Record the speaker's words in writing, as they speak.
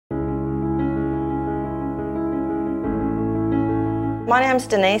My name's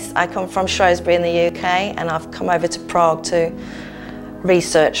Denise. I come from Shrewsbury in the UK, and I've come over to Prague to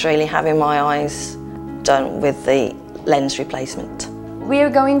research really having my eyes done with the lens replacement. We are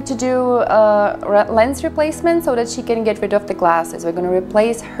going to do a lens replacement so that she can get rid of the glasses. We're going to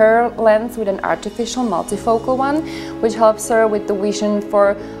replace her lens with an artificial multifocal one, which helps her with the vision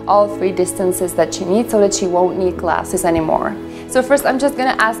for all three distances that she needs, so that she won't need glasses anymore. So first I'm just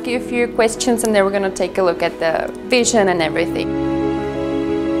going to ask you a few questions, and then we're going to take a look at the vision and everything.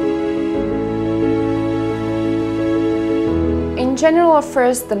 In general,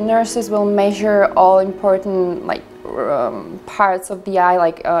 first the nurses will measure all important parts of the eye,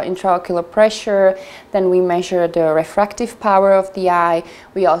 like intraocular pressure. Then we measure the refractive power of the eye.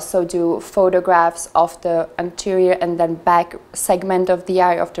 We also do photographs of the anterior and then back segment of the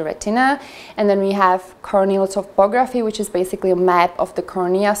eye, of the retina. And then we have corneal topography, which is basically a map of the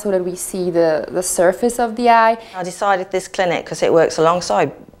cornea so that we see the surface of the eye. I decided this clinic because it works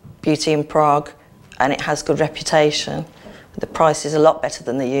alongside Beauty in Prague and it has good reputation. The price is a lot better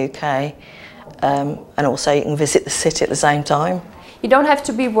than the UK. And also you can visit the city at the same time. You don't have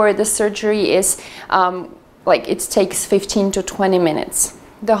to be worried. The surgery is it takes 15 to 20 minutes.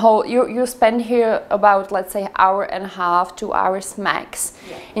 You spend here about, let's say, hour and a half, 2 hours max.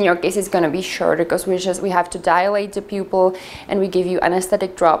 Yeah. In your case, it's going to be shorter because we have to dilate the pupil, and we give you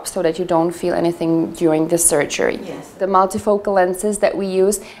anesthetic drops so that you don't feel anything during the surgery. Yes. The multifocal lenses that we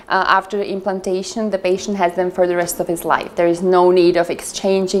use after the implantation, the patient has them for the rest of his life. There is no need of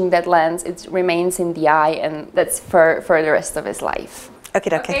exchanging that lens. It remains in the eye, and that's for the rest of his life.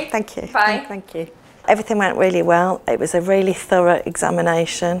 Okay. Thank you. Bye. Thank you. Everything went really well. It was a really thorough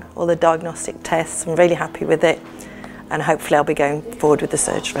examination, all the diagnostic tests. I'm really happy with it, and hopefully I'll be going forward with the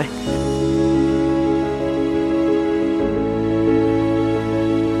surgery.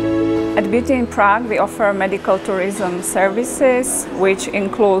 At Beauty in Prague, we offer medical tourism services, which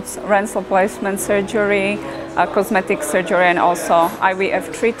includes lens replacement surgery, cosmetic surgery, and also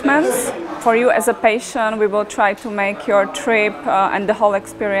IVF treatments. For you as a patient, we will try to make your trip and the whole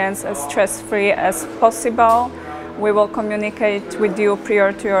experience as stress-free as possible. We will communicate with you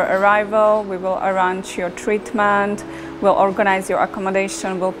prior to your arrival. We will arrange your treatment. We'll organize your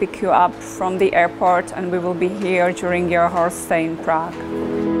accommodation. We'll pick you up from the airport, and we will be here during your whole stay in Prague.